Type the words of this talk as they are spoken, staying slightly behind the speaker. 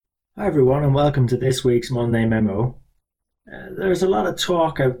Hi, everyone, and welcome to this week's Monday Memo. There's a lot of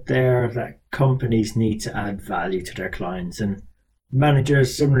talk out there that companies need to add value to their clients, and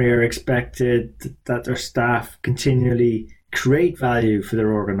managers similarly are expected that their staff continually create value for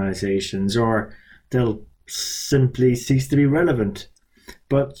their organizations, or they'll simply cease to be relevant.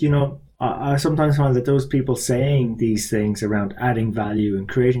 But, I sometimes find that those people saying these things around adding value and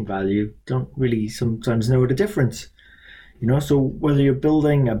creating value don't really sometimes know the difference. So whether you're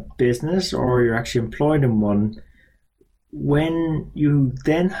building a business or you're actually employed in one, when you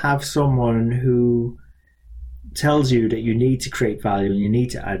then have someone who tells you that you need to create value and you need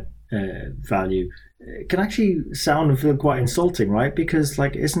to add value, it can actually sound and feel quite insulting, right? Because,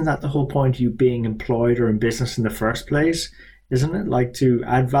 isn't that the whole point of you being employed or in business in the first place? Isn't it, to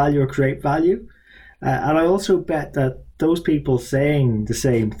add value or create value? And I also bet that those people saying the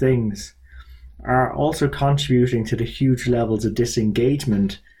same things are also contributing to the huge levels of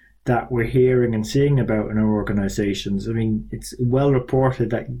disengagement that we're hearing and seeing about in our organizations. I mean, it's well reported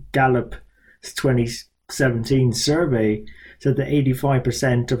that Gallup's 2017 survey said that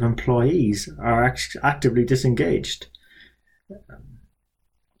 85% of employees are actively disengaged.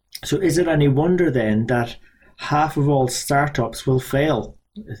 So is it any wonder then that half of all startups will fail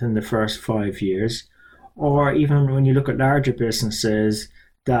within the first 5 years? Or even when you look at larger businesses,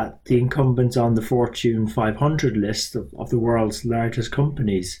 that the incumbents on the Fortune 500 list of the world's largest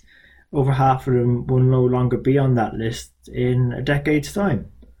companies, over half of them will no longer be on that list in a decade's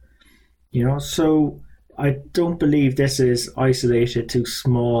time. So I don't believe this is isolated to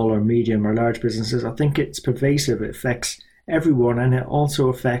small or medium or large businesses. I think it's pervasive. It affects everyone, and it also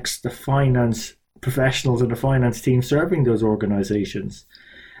affects the finance professionals and the finance team serving those organizations.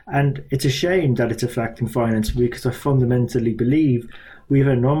 And it's a shame that it's affecting finance, because I fundamentally believe we have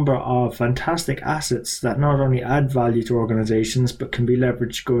a number of fantastic assets that not only add value to organizations, but can be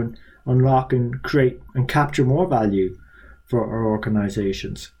leveraged to go and unlock and create and capture more value for our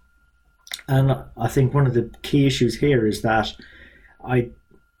organizations. And I think one of the key issues here is that I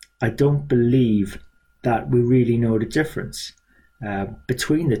don't believe that we really know the difference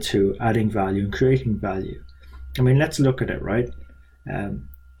between the two, adding value and creating value. I mean, let's look at it, right?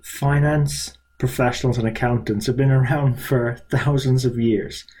 Finance professionals and accountants have been around for thousands of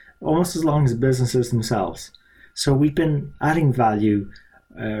years, almost as long as businesses themselves. So we've been adding value,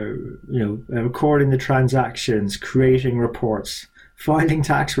 recording the transactions, creating reports, filing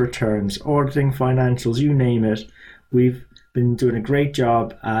tax returns, auditing financials, you name it. We've been doing a great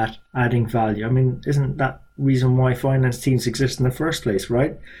job at adding value. I mean, isn't that reason why finance teams exist in the first place,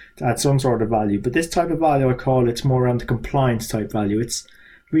 right? To add some sort of value. But this type of value, I call it's more around the compliance type value. It's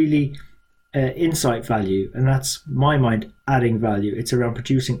really insight value, and that's my mind adding value. It's around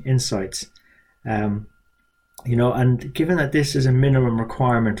producing insights, and given that this is a minimum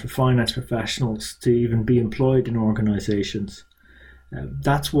requirement for finance professionals to even be employed in organizations,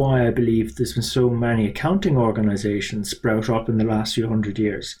 that's why I believe there's been so many accounting organizations sprout up in the last few hundred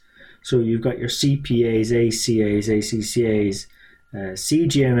years. So you've got your CPAs, ACAs, ACCAs,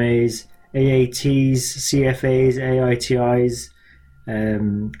 CGMAs, AATs, CFAs, AITIs,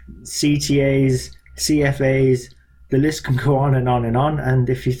 CTAs, CFAs, the list can go on and on and on. And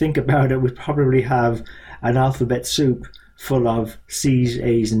if you think about it, we probably have an alphabet soup full of C's,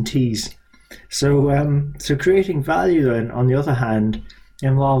 A's, and T's. So creating value then, on the other hand,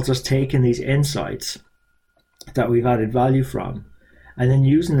 involves us taking these insights that we've added value from and then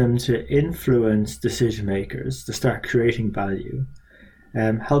using them to influence decision makers to start creating value,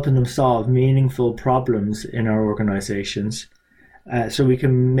 helping them solve meaningful problems in our organizations, so we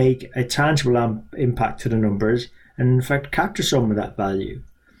can make a tangible impact to the numbers and in fact capture some of that value.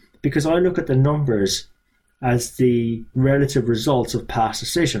 Because I look at the numbers as the relative results of past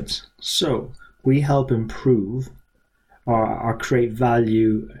decisions. So we help improve or create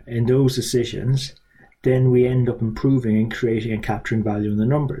value in those decisions, then we end up improving and creating and capturing value in the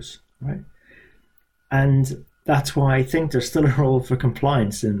numbers, right? And that's why I think there's still a role for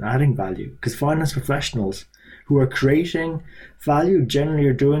compliance in adding value, because finance professionals who are creating value generally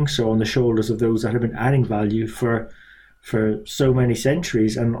are doing so on the shoulders of those that have been adding value for so many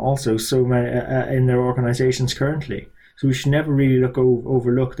centuries, and also so many in their organizations currently. So we should never really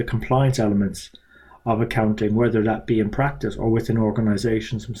overlook the compliance elements of accounting, whether that be in practice or within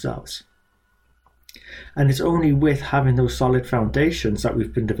organizations themselves. And it's only with having those solid foundations that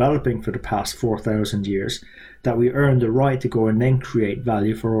we've been developing for the past 4,000 years that we earn the right to go and then create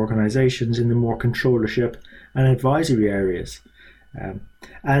value for organizations in the more controllership and advisory areas. I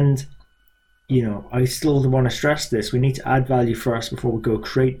still want to stress this. We need to add value first before we go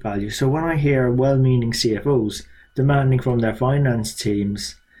create value. So when I hear well-meaning CFOs demanding from their finance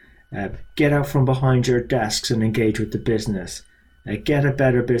teams Get out from behind your desks and engage with the business. Get a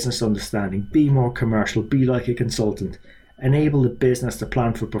better business understanding. Be more commercial. Be like a consultant. Enable the business to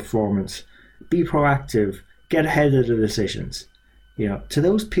plan for performance. Be proactive. Get ahead of the decisions. To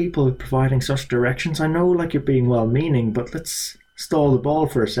those people providing such directions, I know like you're being well-meaning, but let's stall the ball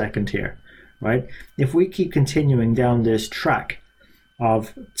for a second here, right? If we keep continuing down this track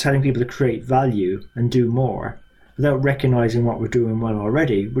of telling people to create value and do more without recognizing what we're doing well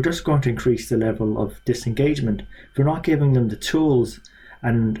already, we're just going to increase the level of disengagement. If we're not giving them the tools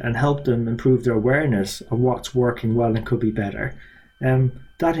and help them improve their awareness of what's working well and could be better,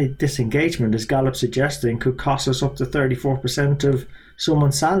 that disengagement, as Gallup's suggesting, could cost us up to 34% of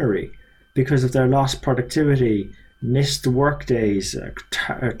someone's salary because of their lost productivity, missed work days,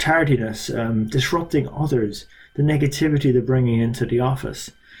 tardiness, disrupting others, the negativity they're bringing into the office,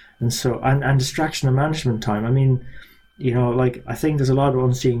 and distraction and management time. I mean, I think there's a lot of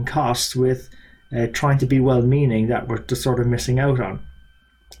unseen costs with trying to be well-meaning that we're just sort of missing out on.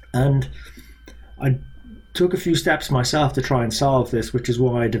 And I took a few steps myself to try and solve this, which is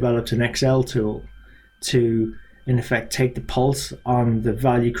why I developed an Excel tool to, in effect, take the pulse on the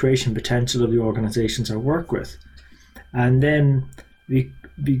value creation potential of the organizations I work with. And then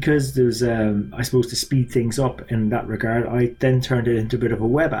because there's, I suppose, to speed things up in that regard, I then turned it into a bit of a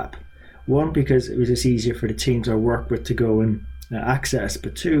web app. One, because it was just easier for the teams I work with to go and access,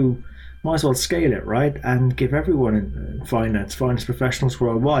 but two, might as well scale it, right? And give everyone in finance professionals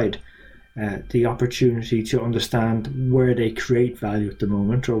worldwide, the opportunity to understand where they create value at the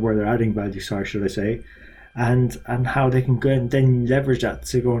moment, or where they're adding value, should I say, and how they can go and then leverage that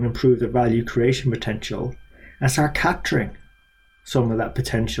to go and improve their value creation potential and start capturing some of that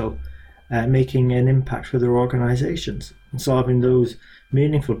potential, making an impact for their organizations and solving those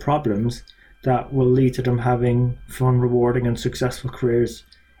meaningful problems that will lead to them having fun, rewarding and successful careers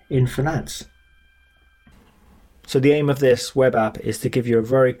in finance. So the aim of this web app is to give you a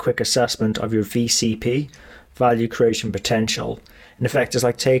very quick assessment of your VCP, value creation potential. In effect, it's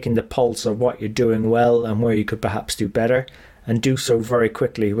like taking the pulse of what you're doing well and where you could perhaps do better, and do so very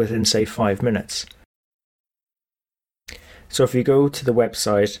quickly within, say, 5 minutes. So if you go to the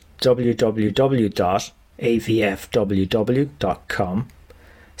website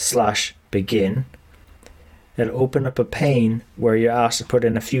www.avfww.com/begin, it'll open up a pane where you're asked to put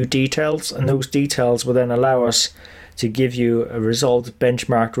in a few details, and those details will then allow us to give you a result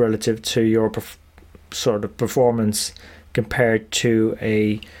benchmarked relative to your sort of performance compared to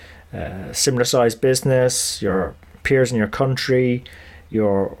a similar sized business, your peers in your country,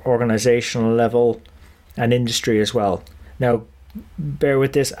 your organizational level and industry as well. Now, bear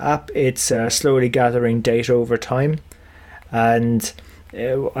with this app, it's slowly gathering data over time, and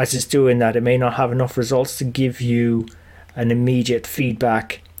as it's doing that, it may not have enough results to give you an immediate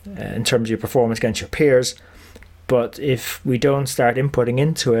feedback in terms of your performance against your peers. But if we don't start inputting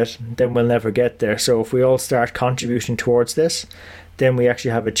into it, then we'll never get there. So if we all start contributing towards this, then we actually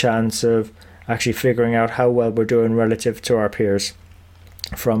have a chance of actually figuring out how well we're doing relative to our peers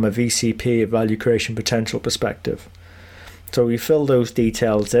from a VCP, a value creation potential perspective. So we fill those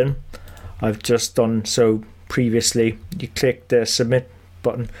details in. I've just done so previously. You click the submit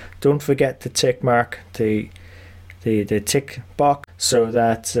button. Don't forget to tick mark the tick box so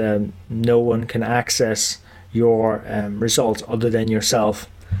that no one can access your results other than yourself,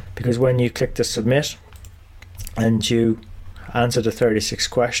 because when you click to submit and you answer the 36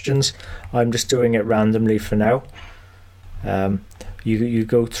 questions, I'm just doing it randomly for now, you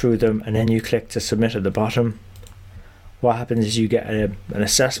go through them and then you click to submit at the bottom. What happens is you get an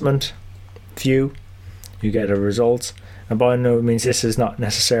assessment view, you get a result, and by no means this is not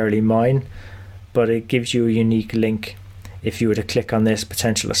necessarily mine, but it gives you a unique link. If you were to click on this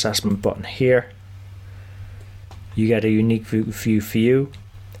potential assessment button here, you get a unique view for you,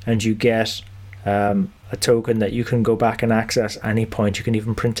 and you get a token that you can go back and access at any point. You can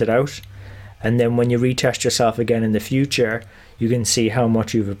even print it out, and then when you retest yourself again in the future, you can see how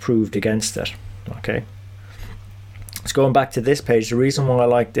much you've improved against it. Okay, so going back to this page, the reason why I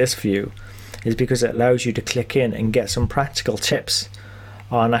like this view is because it allows you to click in and get some practical tips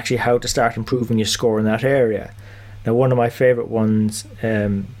on actually how to start improving your score in that area. Now, one of my favorite ones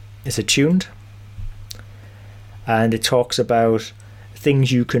is Attuned, and it talks about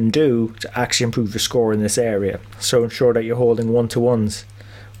things you can do to actually improve your score in this area. So ensure that you're holding one-to-ones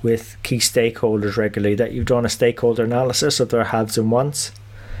with key stakeholders regularly, that you've done a stakeholder analysis of their haves and wants,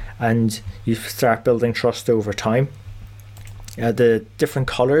 and you start building trust over time. The different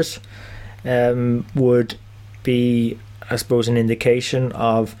colours would be, I suppose, an indication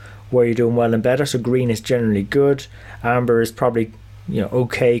of where you're doing well and better. So green is generally good, amber is probably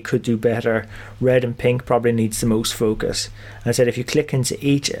okay, could do better. Red and pink probably needs the most focus. And I said if you click into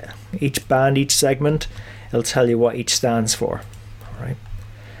each band, each segment, it'll tell you what each stands for. All right.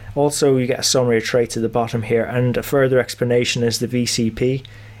 Also, you get a summary of traits at the bottom here, and a further explanation is the VCP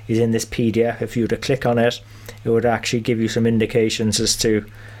is in this PDF. If you were to click on it, it would actually give you some indications as to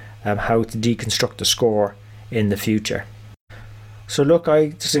how to deconstruct the score in the future. So look,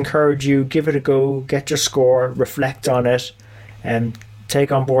 I just encourage you, give it a go, get your score, reflect on it, and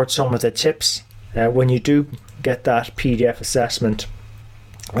take on board some of the tips. When you do get that PDF assessment,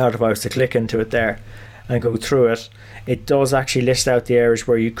 if I was to click into it there and go through it, it does actually list out the areas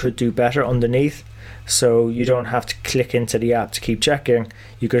where you could do better underneath, so you don't have to click into the app to keep checking.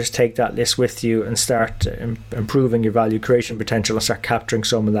 You could just take that list with you and start improving your value creation potential and start capturing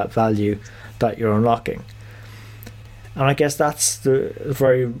some of that value that you're unlocking. And I guess that's the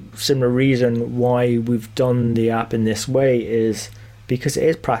very similar reason why we've done the app in this way, is because it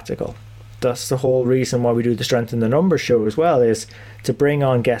is practical. That's the whole reason why we do the Strength in the Numbers show as well, is to bring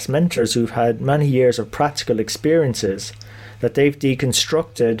on guest mentors who've had many years of practical experiences that they've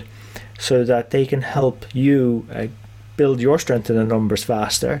deconstructed so that they can help you build your strength in the numbers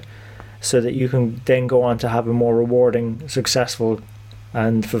faster, so that you can then go on to have a more rewarding, successful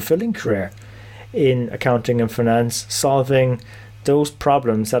and fulfilling career in accounting and finance, solving those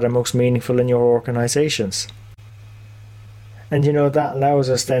problems that are most meaningful in your organizations. And that allows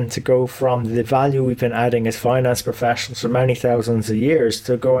us then to go from the value we've been adding as finance professionals for many thousands of years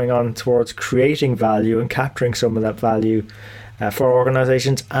to going on towards creating value and capturing some of that value for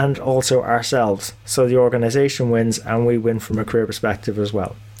organizations and also ourselves. So the organization wins and we win from a career perspective as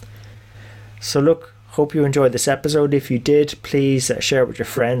well. So look, hope you enjoyed this episode. If you did, please share it with your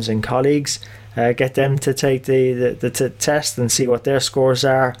friends and colleagues. Get them to take the test and see what their scores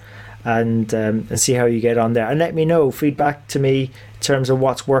are, and see how you get on there. And let me know, feedback to me in terms of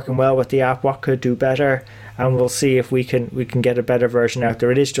what's working well with the app, what could do better, and we'll see if we can get a better version out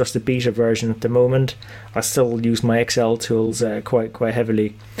there. It is just a beta version at the moment. I still use my Excel tools quite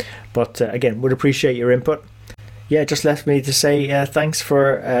heavily, but again, would appreciate your input. Yeah, just left me to say thanks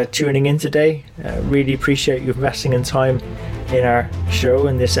for tuning in today. Really appreciate you investing in time in our show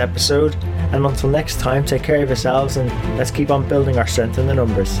in this episode. And until next time, take care of yourselves and let's keep on building our strength in the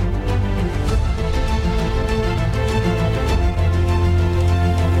numbers.